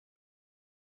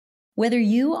Whether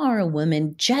you are a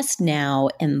woman just now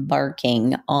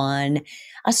embarking on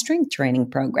a strength training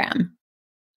program,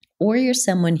 or you're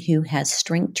someone who has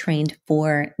strength trained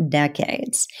for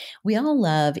decades, we all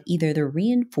love either the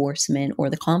reinforcement or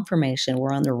the confirmation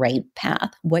we're on the right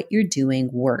path. What you're doing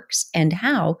works, and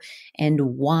how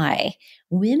and why.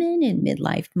 Women in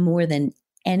midlife, more than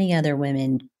any other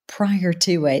women prior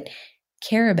to it,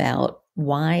 care about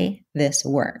why this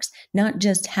works, not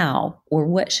just how or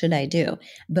what should I do,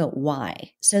 but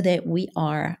why, so that we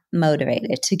are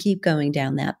motivated to keep going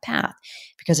down that path.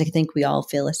 Because I think we all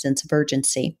feel a sense of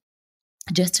urgency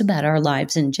just about our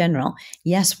lives in general.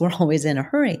 Yes, we're always in a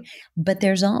hurry, but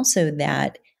there's also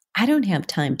that I don't have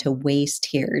time to waste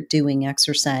here doing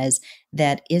exercise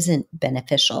that isn't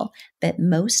beneficial. But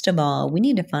most of all, we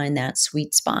need to find that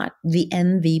sweet spot, the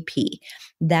MVP.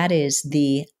 That is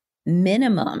the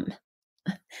minimum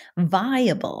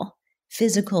viable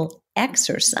physical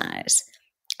exercise.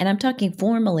 And I'm talking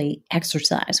formally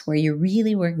exercise where you're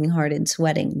really working hard and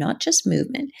sweating, not just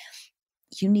movement.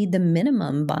 You need the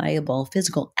minimum viable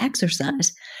physical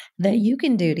exercise that you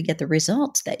can do to get the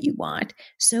results that you want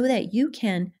so that you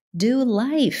can do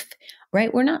life,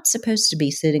 right? We're not supposed to be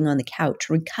sitting on the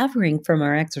couch recovering from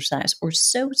our exercise or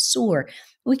so sore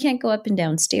we can't go up and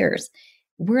down stairs.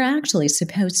 We're actually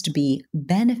supposed to be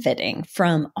benefiting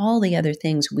from all the other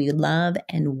things we love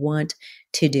and want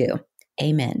to do.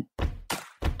 Amen.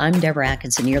 I'm Deborah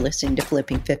Atkinson. You're listening to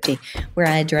Flipping 50, where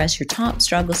I address your top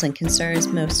struggles and concerns.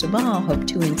 Most of all, hope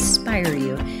to inspire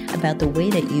you about the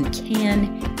way that you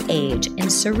can age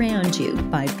and surround you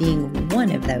by being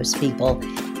one of those people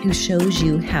who shows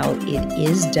you how it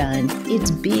is done,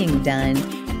 it's being done,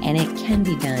 and it can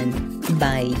be done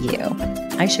by you.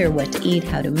 I share what to eat,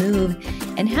 how to move,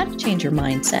 and how to change your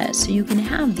mindset so you can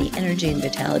have the energy and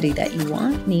vitality that you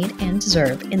want, need, and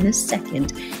deserve in this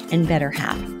second and better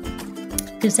half.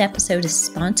 This episode is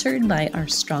sponsored by our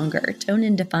Stronger Tone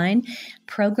and Define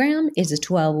program. It's a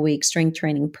 12-week strength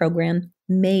training program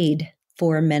made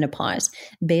for menopause,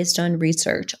 based on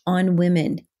research on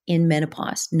women in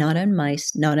menopause, not on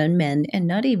mice, not on men, and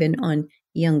not even on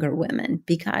younger women,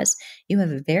 because you have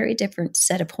a very different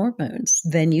set of hormones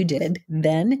than you did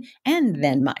then and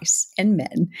then mice and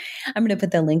men. I'm going to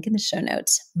put the link in the show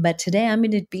notes, but today I'm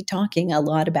going to be talking a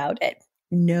lot about it.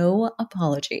 No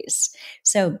apologies.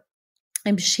 So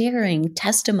I'm sharing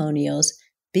testimonials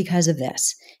because of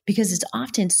this, because it's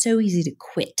often so easy to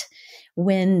quit.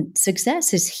 When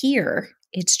success is here,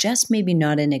 it's just maybe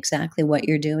not in exactly what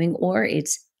you're doing, or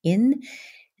it's in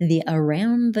the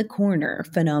around the corner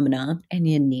phenomena, and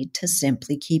you need to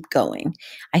simply keep going.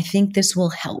 I think this will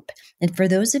help. And for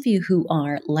those of you who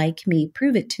are like me,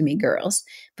 prove it to me, girls.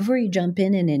 Before you jump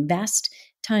in and invest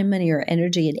time, money, or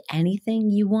energy in anything,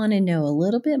 you want to know a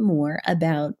little bit more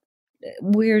about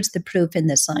where's the proof and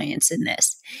the science in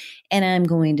this. And I'm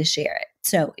going to share it.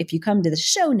 So if you come to the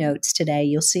show notes today,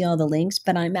 you'll see all the links,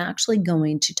 but I'm actually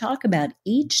going to talk about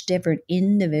each different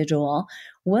individual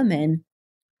woman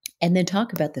and then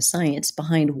talk about the science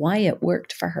behind why it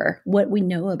worked for her, what we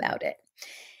know about it.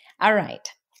 All right,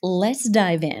 let's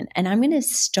dive in. And I'm going to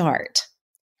start.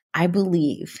 I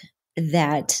believe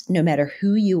that no matter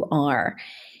who you are,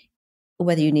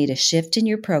 whether you need a shift in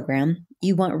your program,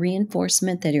 you want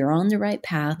reinforcement that you're on the right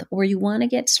path, or you want to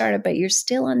get started, but you're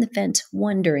still on the fence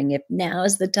wondering if now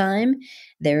is the time,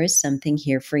 there is something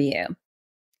here for you.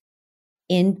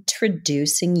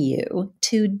 Introducing you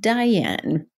to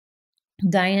Diane.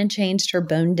 Diane changed her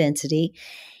bone density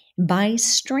by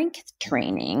strength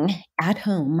training at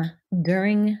home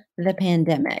during the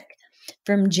pandemic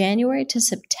from January to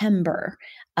September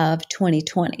of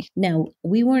 2020. Now,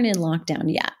 we weren't in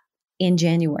lockdown yet in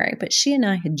January, but she and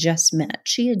I had just met.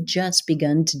 She had just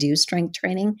begun to do strength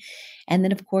training. And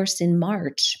then, of course, in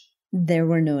March, there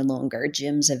were no longer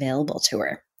gyms available to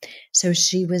her. So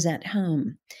she was at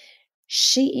home.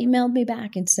 She emailed me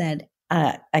back and said,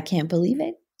 I can't believe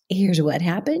it. Here's what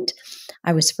happened.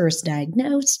 I was first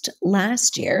diagnosed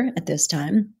last year at this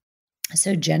time.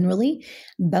 So generally,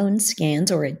 bone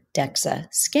scans or a DEXA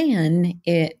scan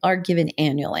are given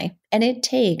annually, and it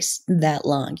takes that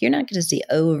long. You're not going to see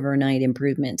overnight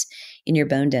improvements in your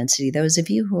bone density. Those of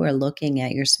you who are looking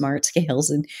at your smart scales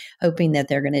and hoping that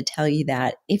they're going to tell you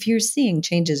that, if you're seeing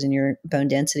changes in your bone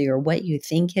density or what you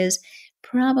think is,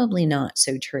 probably not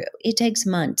so true. It takes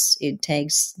months. It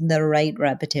takes the right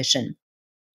repetition.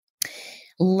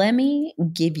 Let me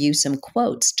give you some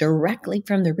quotes directly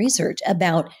from the research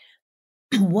about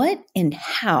what and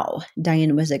how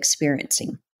Diane was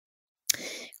experiencing.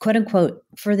 Quote unquote,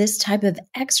 for this type of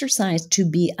exercise to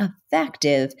be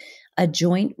effective, a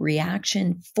joint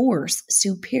reaction force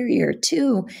superior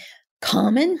to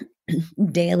common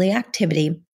daily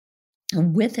activity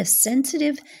with a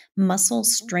sensitive muscle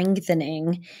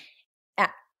strengthening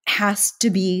has to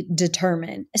be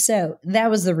determined. So that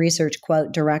was the research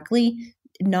quote directly,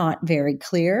 not very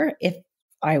clear. If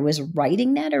I was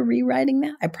writing that or rewriting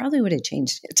that, I probably would have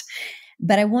changed it.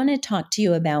 But I want to talk to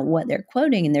you about what they're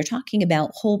quoting, and they're talking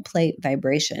about whole plate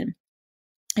vibration.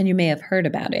 And you may have heard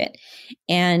about it.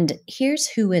 And here's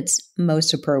who it's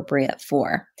most appropriate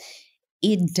for.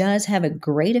 It does have a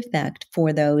great effect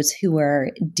for those who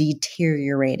are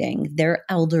deteriorating. They're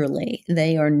elderly.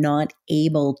 They are not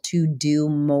able to do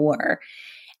more.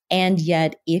 And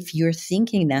yet, if you're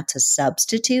thinking that's a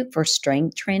substitute for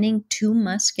strength training to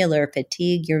muscular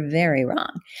fatigue, you're very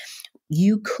wrong.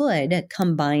 You could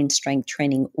combine strength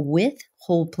training with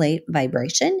whole plate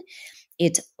vibration.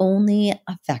 It's only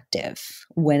effective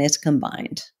when it's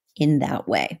combined in that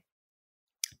way.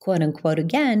 Quote unquote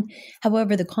again.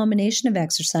 However, the combination of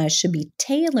exercise should be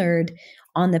tailored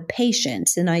on the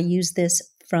patients. And I use this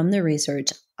from the research.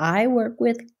 I work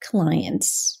with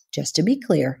clients, just to be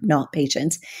clear, not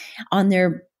patients, on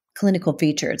their clinical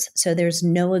features. So there's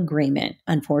no agreement.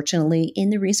 Unfortunately,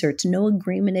 in the research, no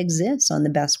agreement exists on the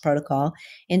best protocol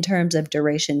in terms of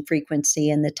duration, frequency,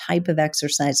 and the type of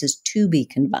exercises to be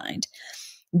combined.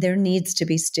 There needs to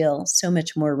be still so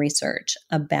much more research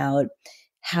about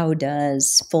how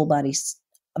does full body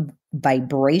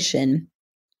vibration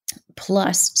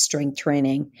plus strength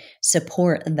training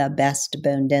support the best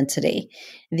bone density.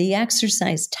 The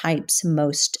exercise types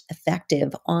most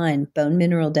effective on bone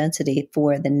mineral density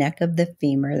for the neck of the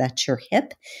femur, that's your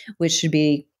hip, which should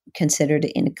be considered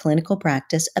in clinical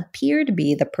practice, appear to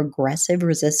be the progressive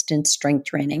resistance strength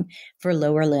training for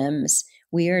lower limbs.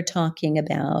 We are talking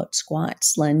about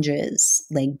squats, lunges,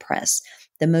 leg press.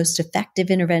 The most effective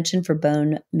intervention for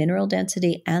bone mineral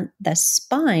density and the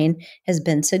spine has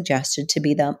been suggested to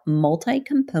be the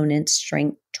multi-component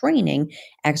strength training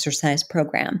exercise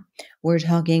program. We're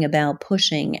talking about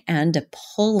pushing and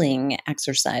pulling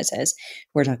exercises.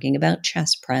 We're talking about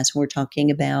chest press. We're talking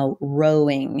about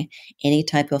rowing, any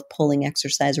type of pulling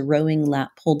exercise, rowing, lat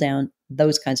pull down,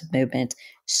 those kinds of movements,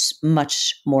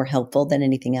 much more helpful than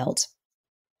anything else.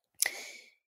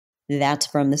 That's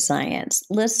from the science.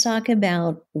 Let's talk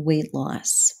about weight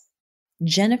loss.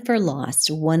 Jennifer lost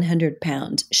 100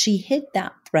 pounds. She hit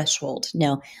that threshold.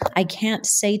 Now, I can't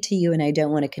say to you, and I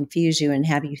don't want to confuse you and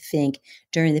have you think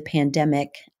during the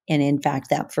pandemic, and in fact,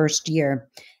 that first year,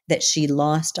 that she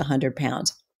lost 100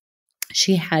 pounds.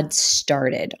 She had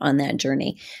started on that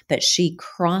journey, but she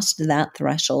crossed that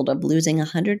threshold of losing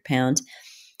 100 pounds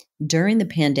during the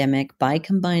pandemic by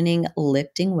combining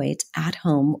lifting weights at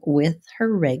home with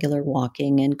her regular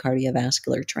walking and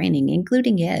cardiovascular training,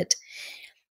 including it.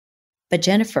 But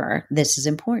Jennifer, this is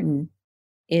important,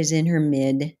 is in her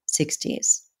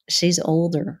mid-60s. She's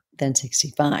older than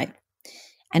 65.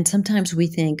 And sometimes we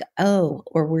think,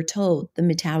 or we're told the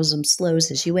metabolism slows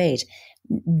as you age,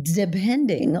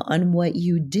 depending on what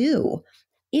you do.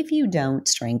 If you don't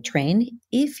strength train,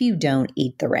 if you don't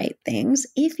eat the right things,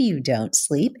 if you don't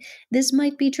sleep, this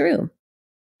might be true.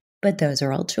 But those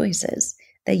are all choices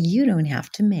that you don't have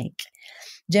to make.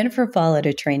 Jennifer followed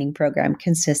a training program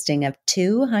consisting of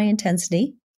 2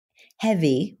 high-intensity,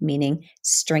 heavy, meaning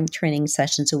strength training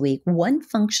sessions a week, 1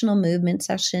 functional movement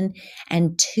session,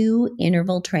 and 2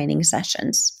 interval training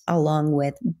sessions, along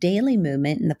with daily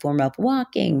movement in the form of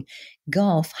walking,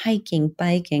 golf, hiking,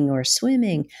 biking, or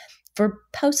swimming. For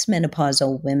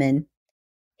postmenopausal women,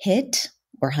 HIIT,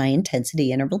 or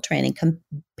high-intensity interval training,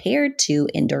 compared to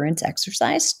endurance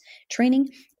exercise training,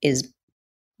 is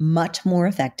much more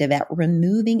effective at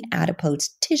removing adipose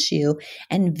tissue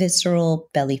and visceral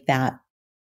belly fat.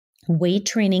 Weight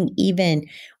training, even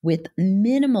with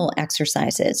minimal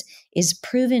exercises, is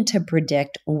proven to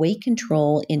predict weight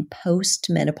control in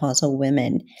postmenopausal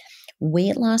women.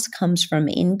 Weight loss comes from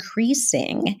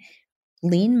increasing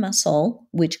lean muscle,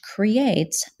 which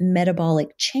creates metabolic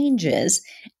changes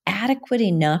adequate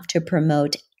enough to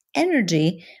promote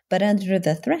energy, but under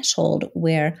the threshold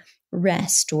where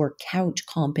rest or couch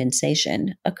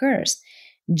compensation occurs.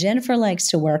 Jennifer likes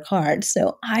to work hard,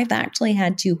 so I've actually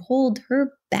had to hold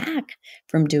her back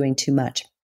from doing too much.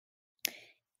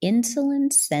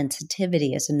 Insulin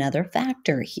sensitivity is another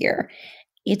factor here.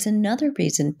 It's another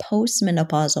reason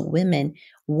postmenopausal women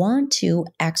want to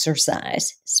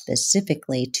exercise,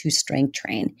 specifically to strength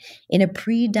train. In a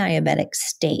pre-diabetic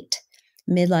state,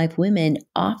 midlife women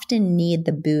often need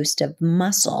the boost of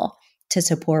muscle to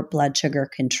support blood sugar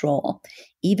control.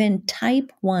 Even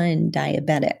type 1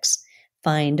 diabetics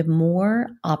find more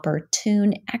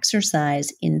opportune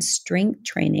exercise in strength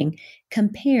training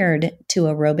compared to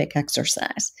aerobic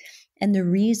exercise. And the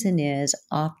reason is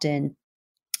often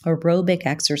aerobic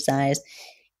exercise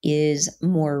is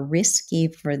more risky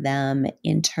for them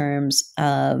in terms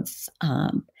of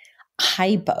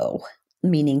hypo,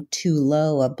 meaning too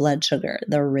low of blood sugar.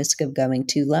 The risk of going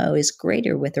too low is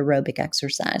greater with aerobic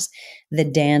exercise, the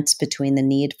dance between the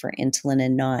need for insulin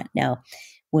and not. Now,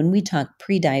 when we talk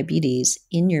prediabetes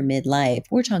in your midlife,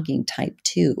 we're talking type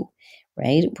 2,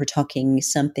 right? We're talking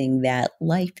something that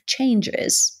life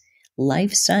changes,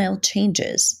 lifestyle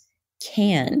changes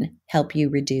can help you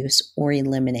reduce or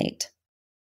eliminate.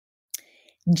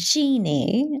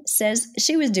 Jeannie says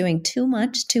she was doing too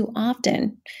much too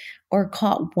often or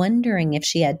caught wondering if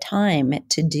she had time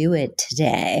to do it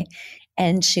today.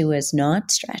 And she was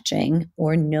not stretching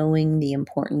or knowing the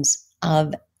importance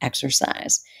of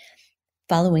exercise.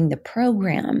 Following the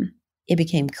program, it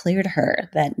became clear to her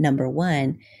that number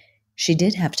one, she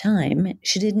did have time.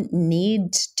 She didn't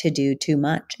need to do too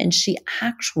much. And she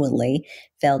actually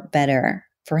felt better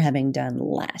for having done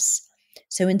less.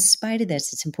 So in spite of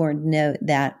this, it's important to note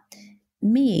that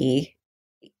me,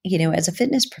 as a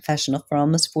fitness professional for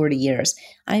almost 40 years,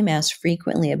 I'm asked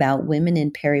frequently about women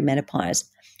in perimenopause,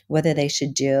 whether they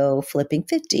should do flipping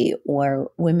 50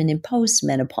 or women in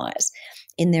postmenopause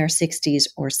in their 60s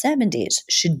or 70s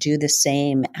should do the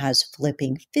same as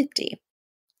flipping 50.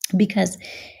 Because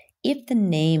if the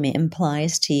name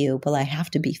implies to you, well, I have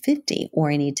to be 50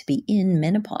 or I need to be in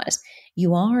menopause,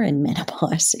 you are in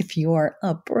menopause. If you're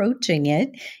approaching it,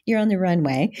 you're on the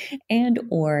runway. And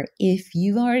or if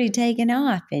you've already taken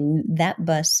off and that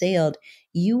bus sailed,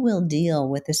 you will deal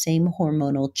with the same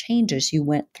hormonal changes you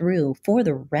went through for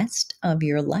the rest of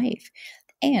your life.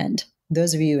 And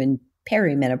those of you in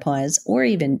perimenopause or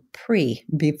even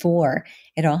before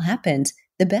it all happens,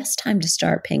 the best time to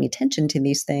start paying attention to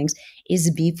these things is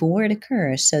before it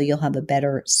occurs. So you'll have a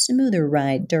better, smoother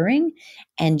ride during,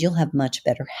 and you'll have much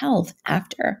better health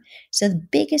after. So the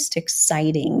biggest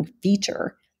exciting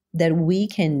feature that we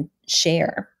can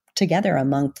share together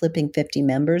among Flipping 50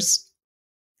 members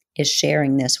is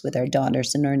sharing this with our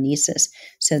daughters and our nieces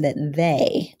so that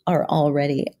they are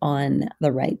already on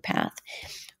the right path.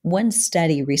 One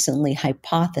study recently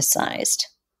hypothesized,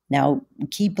 now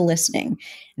keep listening,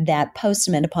 that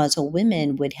postmenopausal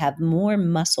women would have more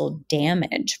muscle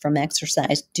damage from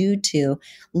exercise due to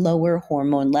lower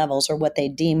hormone levels or what they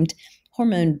deemed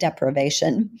hormone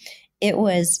deprivation. It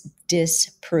was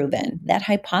disproven. That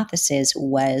hypothesis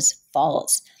was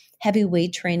false. Heavy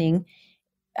weight training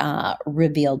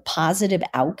revealed positive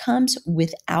outcomes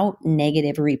without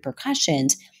negative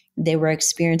repercussions. They were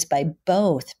experienced by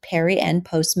both peri and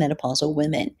postmenopausal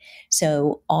women.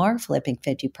 So our Flipping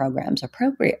 50 program is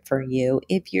appropriate for you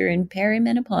if you're in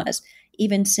perimenopause,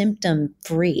 even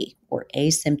symptom-free or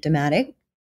asymptomatic,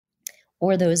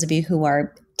 or those of you who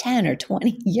are 10 or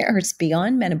 20 years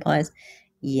beyond menopause.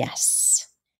 Yes.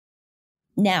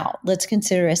 Now, let's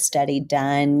consider a study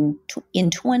done in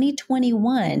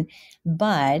 2021,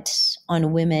 but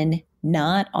on women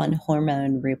not on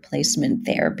hormone replacement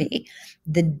therapy.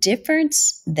 The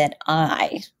difference that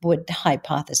I would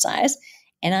hypothesize,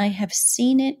 and I have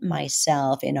seen it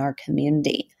myself in our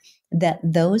community, that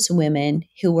those women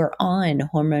who are on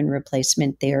hormone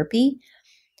replacement therapy,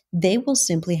 they will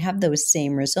simply have those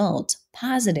same results,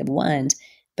 positive ones,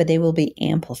 but they will be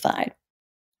amplified.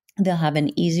 They'll have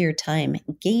an easier time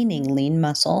gaining lean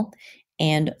muscle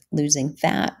and losing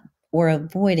fat or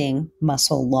avoiding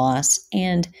muscle loss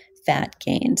and fat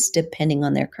gains, depending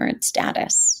on their current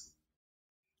status.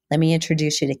 Let me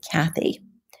introduce you to Kathy.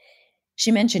 She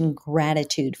mentioned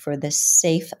gratitude for the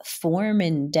safe form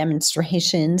and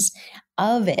demonstrations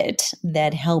of it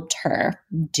that helped her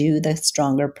do the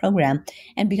stronger program.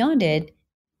 And beyond it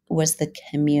was the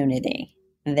community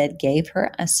that gave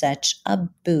her such a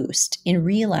boost in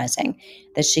realizing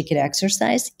that she could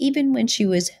exercise even when she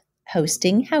was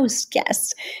hosting house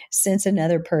guests, since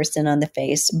another person on the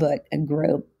Facebook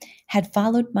group had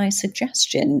followed my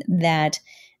suggestion that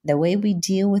the way we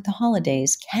deal with the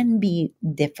holidays can be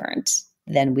different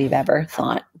than we've ever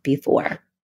thought before.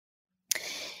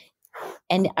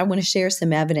 And I want to share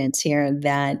some evidence here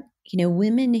that,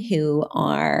 women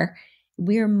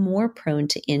we're more prone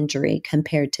to injury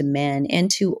compared to men, and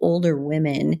to older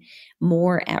women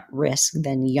more at risk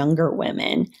than younger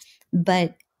women.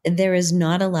 But there is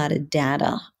not a lot of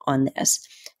data on this.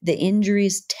 The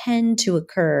injuries tend to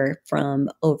occur from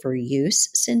overuse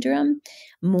syndrome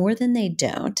more than they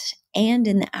don't, and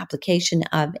in the application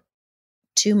of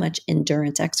too much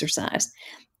endurance exercise.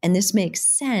 And this makes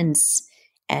sense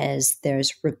as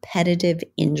there's repetitive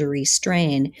injury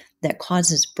strain that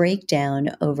causes breakdown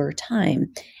over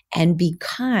time. And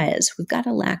because we've got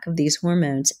a lack of these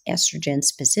hormones, estrogen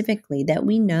specifically, that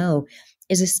we know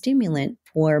is a stimulant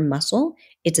for muscle,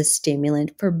 it's a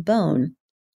stimulant for bone.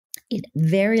 It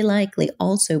very likely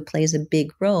also plays a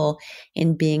big role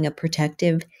in being a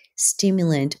protective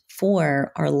stimulant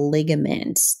for our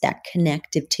ligaments, that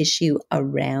connective tissue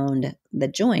around the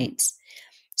joints.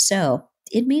 So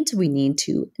it means we need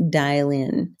to dial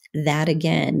in that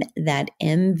again, that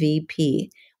MVP,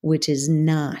 which is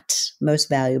not most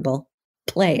valuable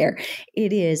player.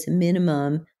 It is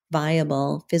minimum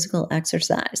viable physical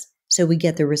exercise. So we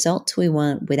get the results we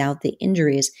want without the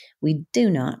injuries we do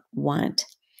not want.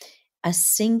 A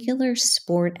singular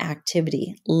sport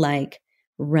activity like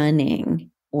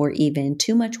running or even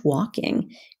too much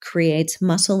walking creates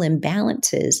muscle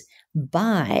imbalances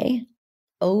by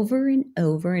over and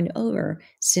over and over,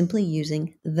 simply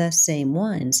using the same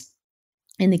ones.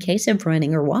 In the case of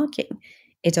running or walking,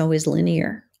 it's always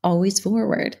linear, always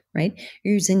forward, right?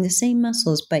 You're using the same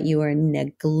muscles, but you are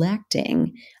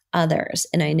neglecting others.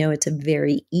 And I know it's a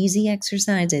very easy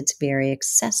exercise. It's very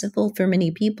accessible for many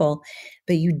people,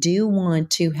 but you do want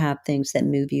to have things that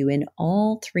move you in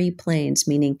all three planes,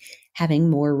 meaning having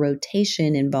more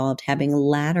rotation involved, having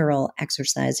lateral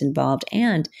exercise involved,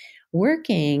 and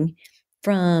working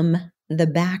from the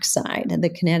backside, the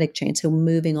kinetic chain. So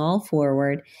moving all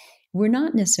forward. We're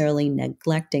not necessarily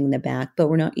neglecting the back, but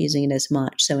we're not using it as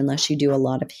much. So unless you do a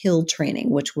lot of hill training,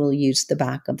 which will use the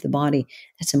back of the body,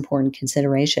 that's important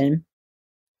consideration.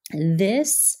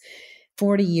 This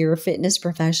 40-year fitness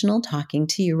professional talking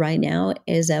to you right now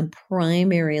is a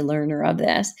primary learner of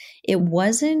this. It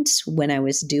wasn't when I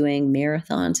was doing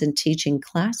marathons and teaching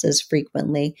classes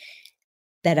frequently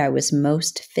that I was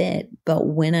most fit, but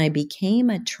when I became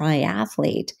a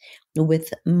triathlete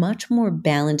with much more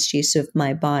balanced use of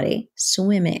my body,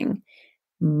 swimming,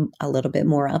 a little bit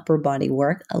more upper body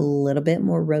work, a little bit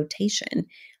more rotation,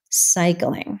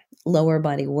 cycling, lower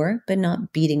body work, but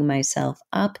not beating myself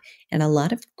up, and a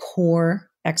lot of core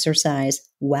exercise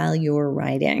while you're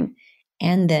riding.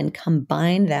 And then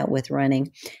combine that with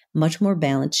running, much more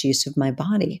balanced use of my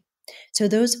body. So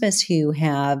those of us who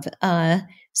have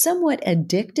somewhat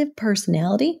addictive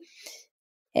personality,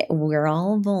 we're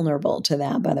all vulnerable to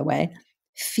that, by the way.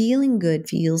 Feeling good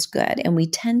feels good, and we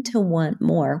tend to want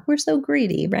more. We're so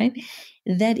greedy, right?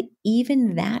 That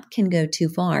even that can go too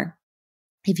far.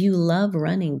 If you love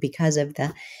running because of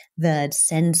the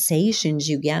sensations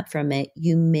you get from it,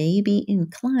 you may be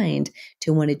inclined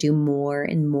to want to do more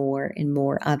and more and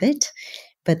more of it.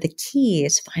 But the key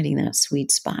is finding that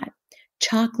sweet spot.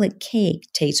 Chocolate cake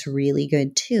tastes really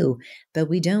good too, but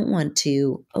we don't want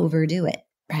to overdo it,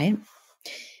 right?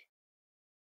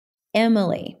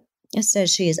 Emily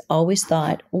says she has always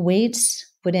thought weights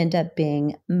would end up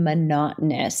being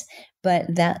monotonous, but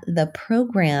that the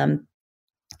program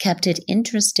kept it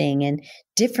interesting and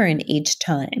different each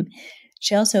time.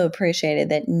 She also appreciated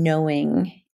that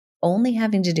knowing only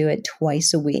having to do it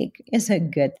twice a week is a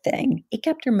good thing. It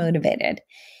kept her motivated.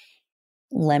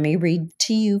 Let me read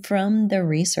to you from the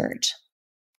research,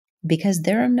 because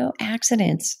there are no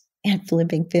accidents at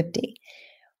flipping 50.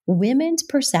 Women's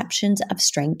perceptions of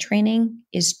strength training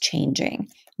is changing,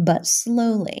 but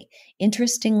slowly.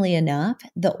 Interestingly enough,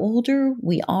 the older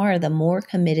we are, the more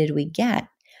committed we get.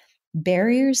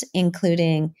 Barriers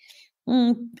including,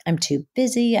 I'm too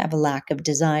busy, I have a lack of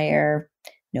desire,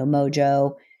 no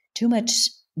mojo, too much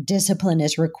discipline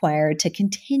is required to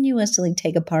continuously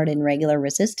take a part in regular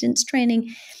resistance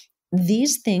training.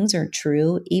 These things are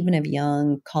true even of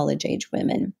young college-age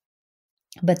women.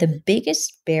 But the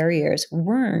biggest barriers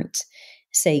weren't,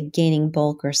 say, gaining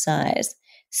bulk or size.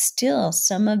 Still,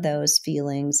 some of those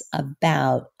feelings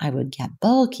about I would get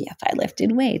bulky if I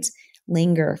lifted weights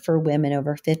linger for women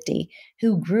over 50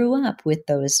 who grew up with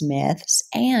those myths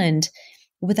and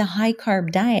with a high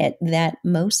carb diet that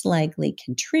most likely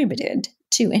contributed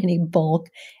to any bulk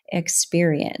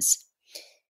experience.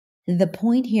 The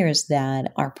point here is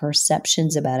that our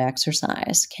perceptions about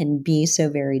exercise can be so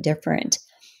very different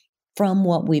from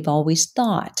what we've always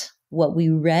thought, what we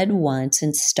read once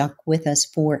and stuck with us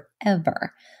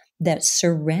forever. That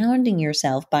surrounding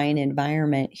yourself by an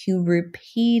environment who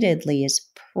repeatedly is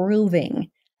proving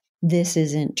this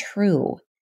isn't true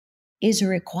is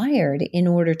required in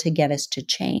order to get us to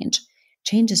change.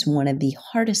 Change is one of the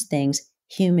hardest things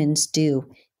humans do,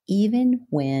 even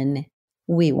when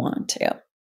we want to.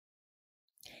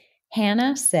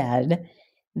 Hannah said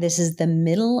this is the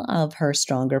middle of her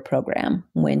Stronger program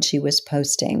when she was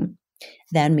posting.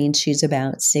 That means she's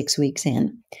about 6 weeks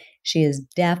in. She is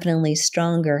definitely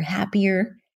stronger,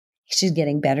 happier. She's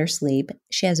getting better sleep.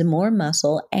 She has more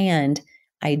muscle, and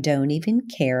I don't even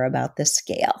care about the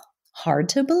scale. Hard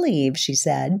to believe, she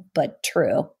said, but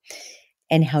true.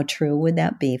 And how true would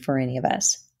that be for any of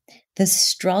us? The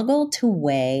struggle to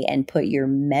weigh and put your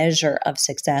measure of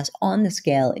success on the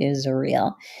scale is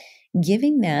real.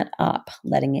 Giving that up,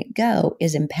 letting it go,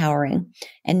 is empowering.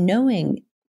 And knowing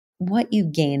what you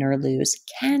gain or lose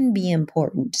can be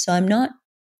important. So I'm not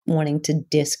wanting to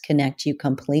disconnect you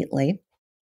completely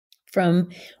from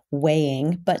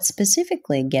weighing, but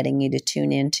specifically getting you to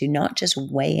tune into not just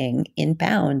weighing in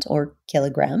pounds or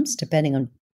kilograms, depending on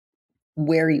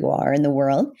where you are in the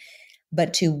world,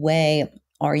 but to weigh,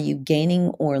 are you gaining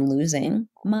or losing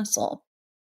muscle?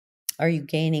 Are you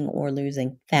gaining or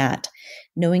losing fat?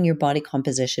 Knowing your body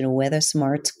composition with a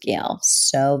smart scale,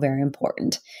 so very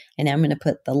important. And I'm going to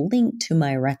put the link to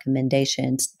my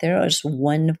recommendations. There is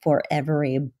one for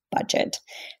every budget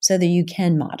so that you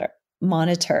can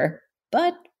monitor,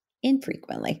 but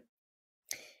infrequently.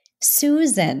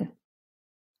 Susan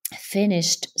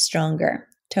finished stronger,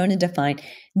 tone and define,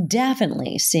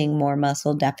 definitely seeing more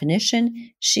muscle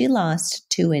definition. She lost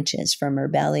 2 inches from her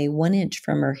belly, 1 inch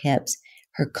from her hips.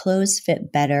 Her clothes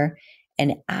fit better.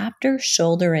 And after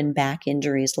shoulder and back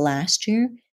injuries last year,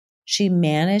 she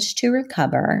managed to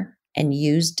recover and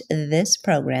used this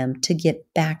program to get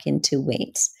back into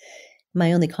weights.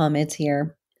 My only comments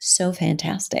here, so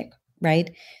fantastic, right?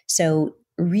 So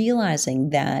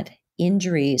realizing that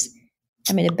injuries,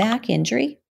 a back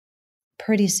injury,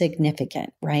 pretty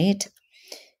significant, right?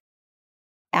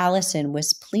 Allison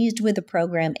was pleased with the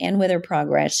program and with her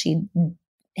progress. She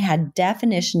had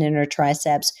definition in her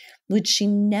triceps, which she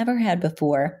never had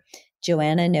before.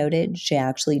 Joanna noted she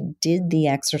actually did the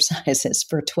exercises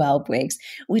for 12 weeks,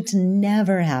 which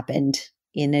never happened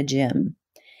in a gym.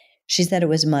 She said it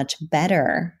was much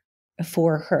better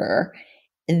for her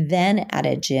than at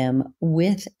a gym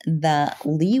with the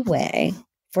leeway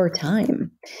for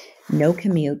time. No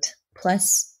commute,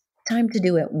 plus time to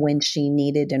do it when she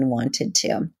needed and wanted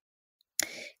to.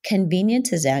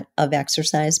 Convenience of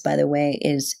exercise, by the way,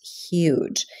 is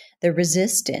huge. The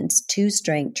resistance to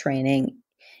strength training,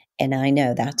 and I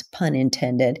know that's pun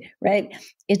intended, right?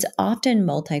 It's often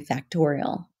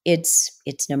multifactorial.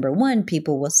 It's number one,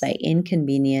 people will say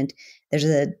inconvenient. There's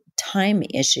a time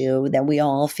issue that we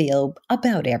all feel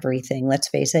about everything, let's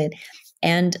face it.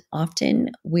 And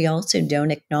often we also don't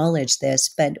acknowledge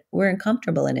this, but we're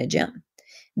uncomfortable in a gym.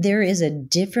 There is a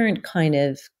different kind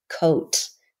of coat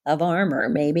of armor,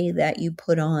 maybe, that you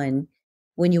put on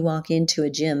when you walk into a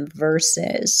gym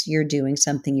versus you're doing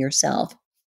something yourself.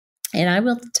 And I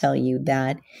will tell you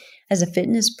that as a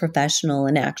fitness professional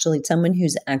and actually someone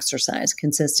who's exercised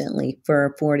consistently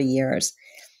for 40 years,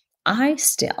 I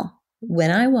still,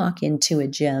 when I walk into a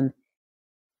gym,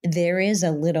 there is a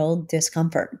little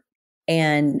discomfort.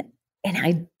 And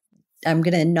I'm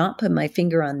going to not put my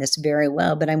finger on this very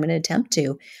well, but I'm going to attempt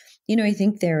to. I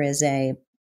think there is a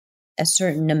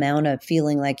certain amount of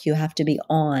feeling like you have to be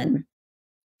on,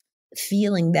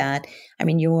 feeling that,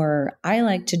 I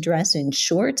like to dress in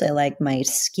shorts. I like my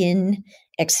skin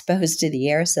exposed to the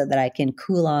air so that I can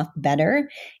cool off better,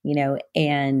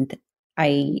 and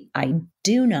I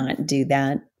do not do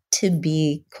that to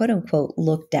be quote unquote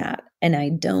looked at. And I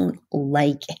don't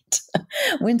like it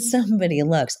when somebody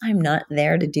looks. I'm not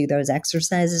there to do those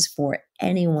exercises for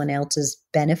anyone else's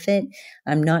benefit.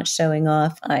 I'm not showing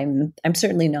off. I'm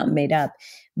certainly not made up,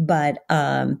 but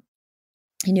I'm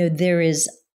not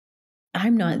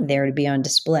there to be on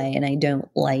display, and I don't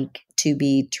like to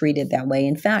be treated that way.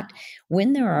 In fact,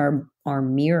 when there are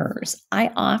mirrors,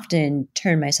 I often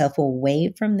turn myself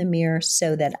away from the mirror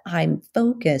so that I'm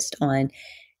focused on,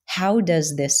 how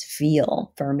does this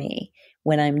feel for me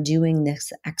when I'm doing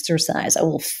this exercise? I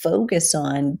will focus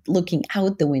on looking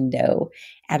out the window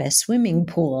at a swimming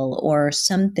pool or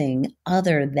something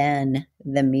other than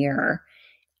the mirror.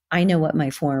 I know what my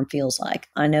form feels like.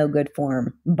 I know good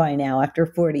form by now after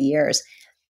 40 years.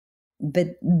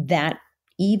 But that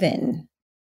even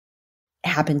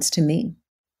happens to me,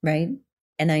 right?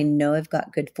 And I know I've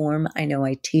got good form. I know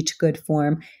I teach good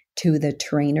form to the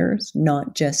trainers,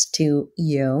 not just to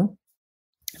you.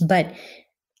 But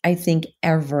I think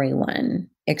everyone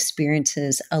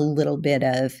experiences a little bit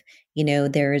of,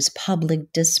 there's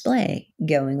public display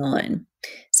going on.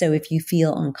 So if you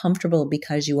feel uncomfortable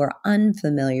because you are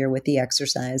unfamiliar with the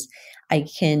exercise, I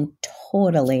can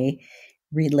totally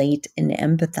relate and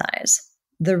empathize.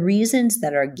 The reasons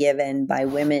that are given by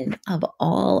women of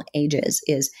all ages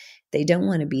is they don't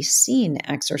want to be seen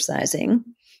exercising.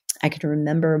 I can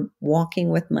remember walking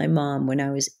with my mom when I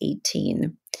was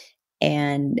 18,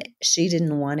 and she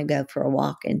didn't want to go for a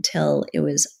walk until it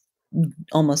was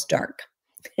almost dark.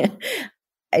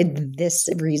 This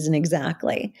reason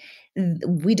exactly.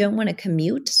 We don't want to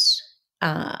commute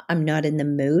I'm not in the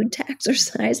mood to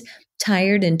exercise,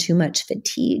 tired and too much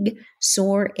fatigue,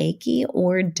 sore, achy,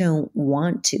 or don't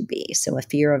want to be. So a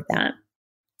fear of that.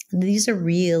 These are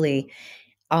really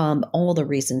all the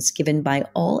reasons given by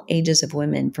all ages of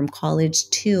women from college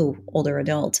to older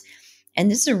adults. And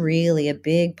this is really a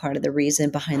big part of the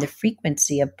reason behind the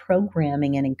frequency of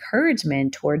programming and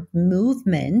encouragement toward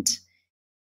movement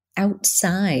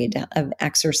outside of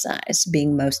exercise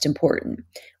being most important.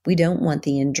 We don't want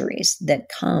the injuries that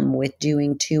come with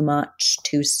doing too much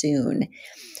too soon.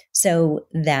 So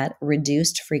that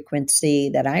reduced frequency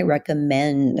that I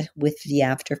recommend with the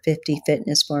After 50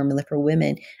 fitness formula for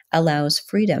women allows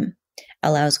freedom,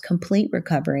 allows complete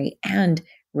recovery, and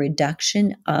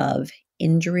reduction of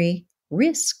injury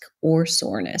risk or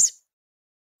soreness.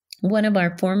 One of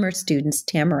our former students,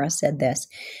 Tamara, said this: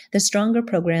 "The Stronger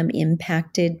program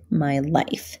impacted my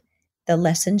life. The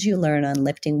lessons you learn on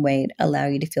lifting weight allow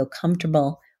you to feel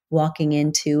comfortable walking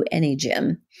into any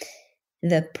gym."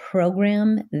 This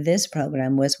program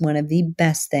was one of the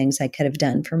best things I could have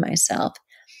done for myself.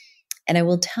 And I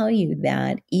will tell you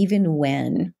that even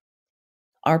when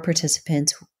our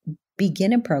participants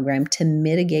begin a program to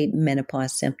mitigate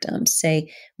menopause symptoms,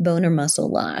 say bone or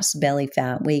muscle loss, belly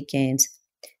fat, weight gains,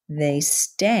 they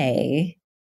stay,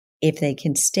 if they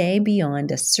can stay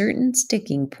beyond a certain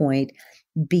sticking point,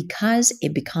 because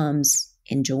it becomes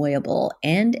enjoyable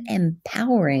and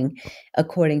empowering,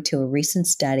 according to a recent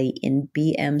study in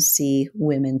BMC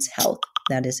Women's Health.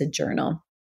 That is a journal.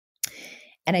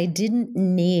 And I didn't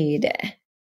need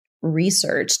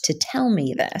research to tell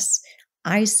me this.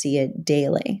 I see it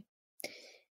daily.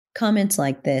 Comments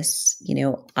like this,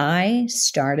 I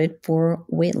started for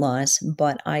weight loss,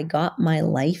 but I got my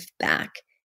life back.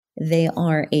 They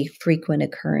are a frequent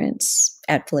occurrence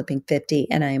at Flipping 50,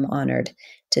 and I am honored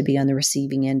to be on the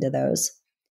receiving end of those.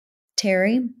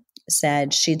 Terry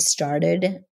said she'd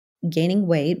started gaining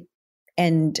weight,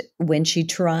 and when she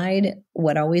tried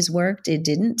what always worked, it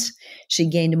didn't. She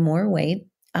gained more weight,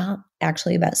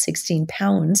 actually about 16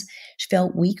 pounds. She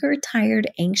felt weaker, tired,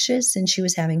 anxious, and she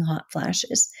was having hot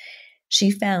flashes.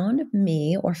 She found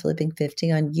me, or Flipping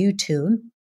 50, on YouTube,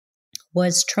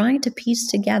 was trying to piece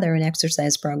together an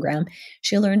exercise program.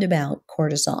 She learned about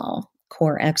cortisol,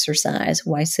 core exercise,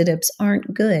 why sit-ups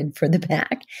aren't good for the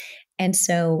back. And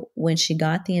so when she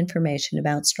got the information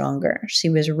about Stronger, she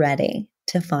was ready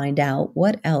to find out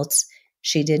what else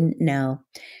she didn't know.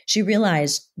 She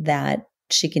realized that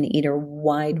she can eat a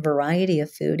wide variety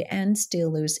of food and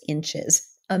still lose inches.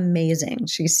 Amazing,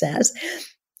 she says.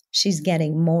 She's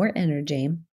getting more energy.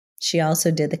 She also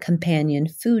did the companion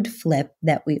food flip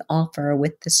that we offer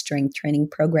with the strength training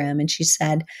program. And she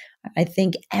said, I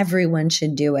think everyone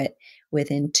should do it.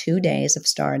 Within 2 days of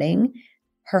starting,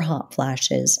 her hot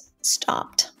flashes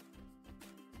stopped.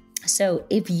 So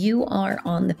if you are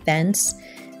on the fence,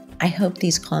 I hope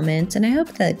these comments, and I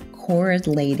hope the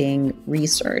correlating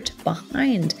research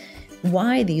behind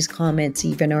why these comments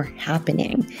even are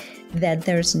happening, that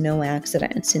there's no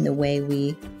accidents in the way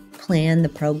we plan the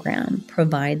program,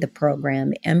 provide the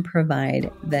program, and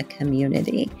provide the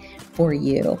community for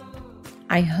you.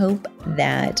 I hope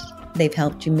that they've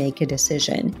helped you make a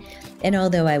decision. And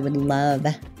although I would love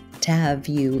to have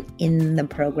you in the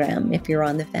program if you're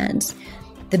on the fence,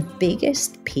 the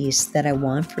biggest piece that I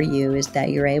want for you is that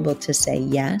you're able to say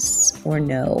yes or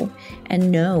no,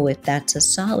 and know if that's a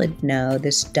solid no,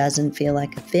 this doesn't feel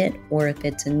like a fit, or if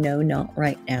it's a no, not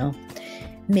right now.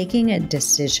 Making a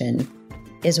decision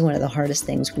is one of the hardest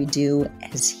things we do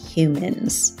as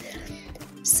humans.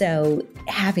 So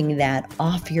having that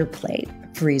off your plate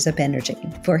frees up energy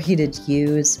for you to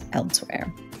use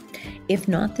elsewhere. If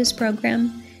not this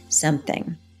program,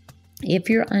 something.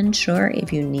 If you're unsure,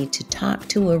 if you need to talk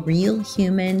to a real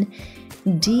human,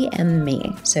 DM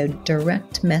me. So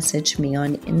direct message me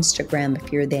on Instagram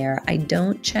if you're there. I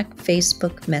don't check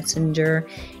Facebook Messenger.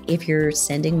 If you're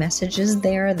sending messages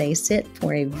there, they sit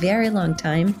for a very long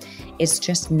time. It's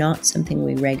just not something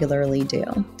we regularly do.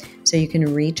 So you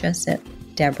can reach us at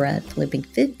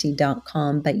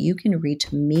Deborah@flipping50.com, but you can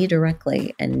reach me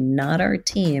directly and not our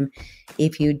team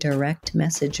if you direct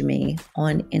message me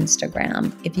on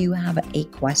Instagram. If you have a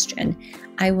question,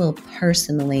 I will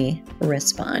personally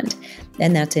respond.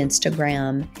 And that's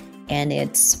Instagram, and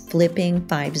it's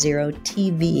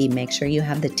Flipping50TV. Make sure you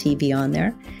have the TV on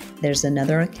there. There's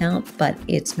another account, but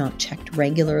it's not checked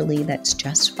regularly. That's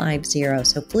just 50.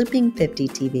 So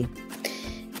Flipping50TV.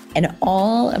 And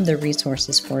all of the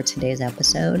resources for today's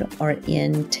episode are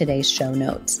in today's show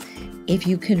notes. If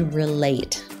you could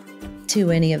relate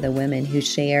to any of the women who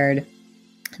shared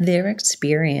their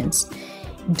experience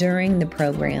during the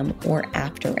program or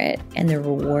after it and the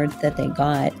rewards that they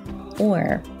got,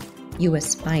 or you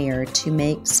aspire to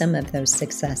make some of those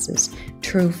successes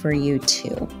true for you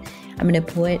too. I'm going to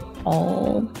put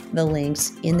all the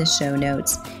links in the show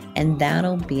notes, and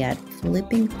that'll be at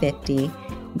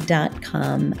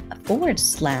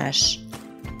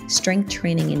flipping50.com/strength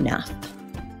training enough.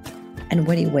 And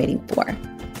what are you waiting for?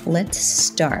 Let's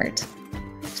start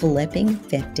flipping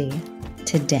 50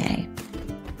 today.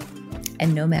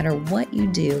 And no matter what you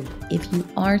do, if you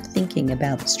are thinking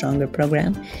about the Stronger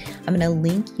program, I'm going to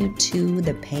link you to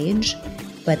the page,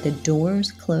 but the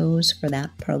doors close for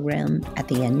that program at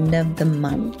the end of the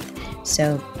month.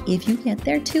 So if you get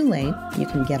there too late, you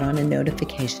can get on a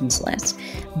notifications list,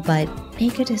 but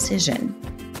make a decision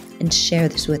and share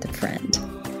this with a friend.